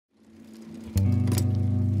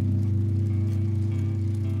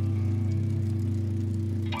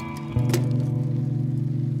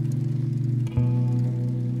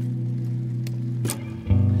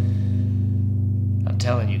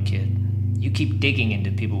You keep digging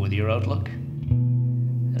into people with your outlook,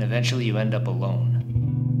 and eventually you end up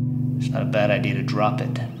alone. It's not a bad idea to drop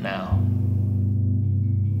it now.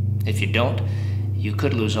 If you don't, you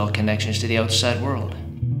could lose all connections to the outside world.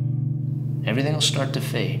 Everything will start to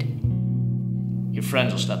fade. Your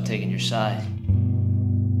friends will stop taking your side.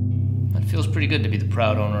 It feels pretty good to be the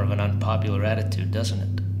proud owner of an unpopular attitude, doesn't it?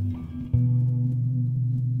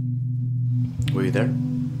 Were you there?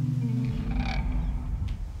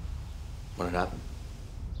 When it happened?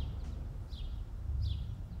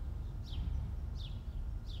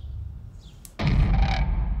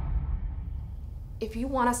 If you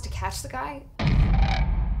want us to catch the guy,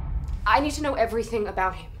 I need to know everything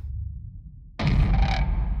about him.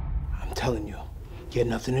 I'm telling you, he had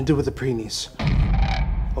nothing to do with the Pyrenees.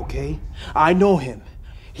 Okay? I know him.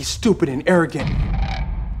 He's stupid and arrogant.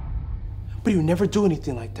 But he would never do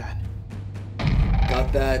anything like that.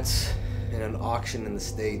 Got that in an auction in the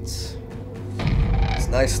States. It's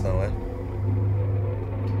nice though, eh?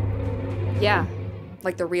 Yeah,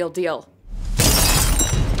 like the real deal.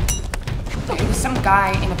 It was some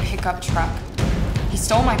guy in a pickup truck. He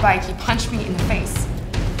stole my bike, he punched me in the face.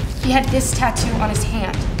 He had this tattoo on his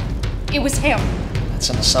hand. It was him. That's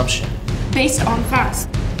an assumption. Based on facts.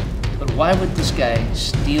 But why would this guy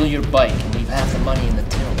steal your bike and leave half the money in the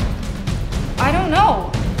till? I don't know.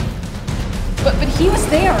 But he was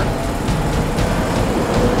there.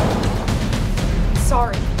 I'm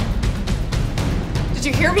sorry. Did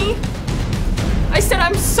you hear me? I said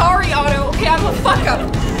I'm sorry, Otto, okay? I'm a fuck up.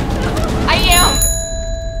 I am.